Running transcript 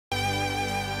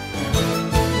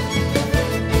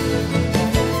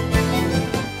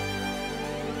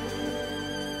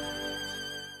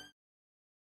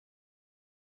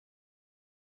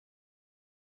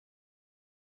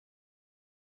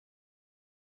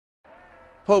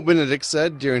Pope Benedict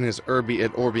said during his Urbi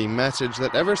et Orbi message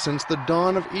that ever since the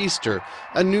dawn of Easter,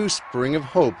 a new spring of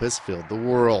hope has filled the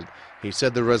world. He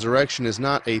said the resurrection is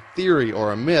not a theory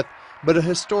or a myth, but a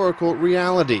historical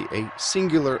reality, a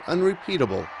singular,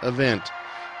 unrepeatable event.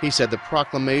 He said the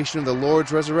proclamation of the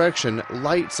Lord's resurrection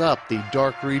lights up the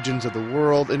dark regions of the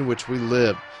world in which we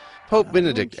live. Pope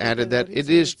Benedict added that it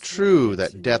is true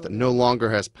that death no longer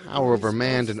has power over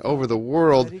man and over the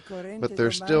world, but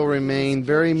there still remain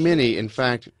very many, in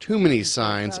fact, too many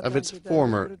signs of its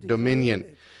former dominion.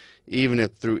 Even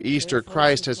if through Easter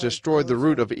Christ has destroyed the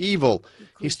root of evil,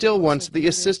 he still wants the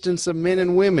assistance of men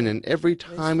and women in every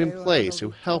time and place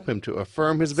who help him to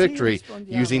affirm his victory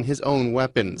using his own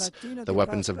weapons, the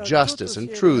weapons of justice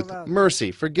and truth,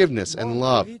 mercy, forgiveness, and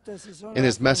love. In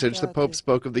his message, the Pope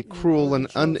spoke of the cruel and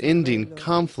unending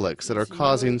conflicts that are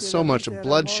causing so much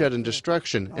bloodshed and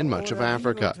destruction in much of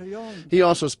Africa. He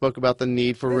also spoke about the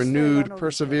need for renewed,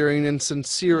 persevering, and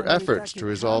sincere efforts to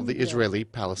resolve the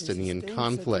Israeli-Palestinian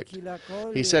conflict.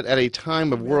 He said at a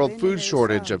time of world food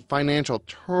shortage, of financial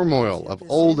turmoil, of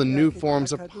old and new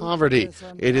forms of poverty,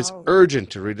 it is urgent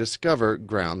to rediscover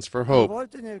grounds for hope.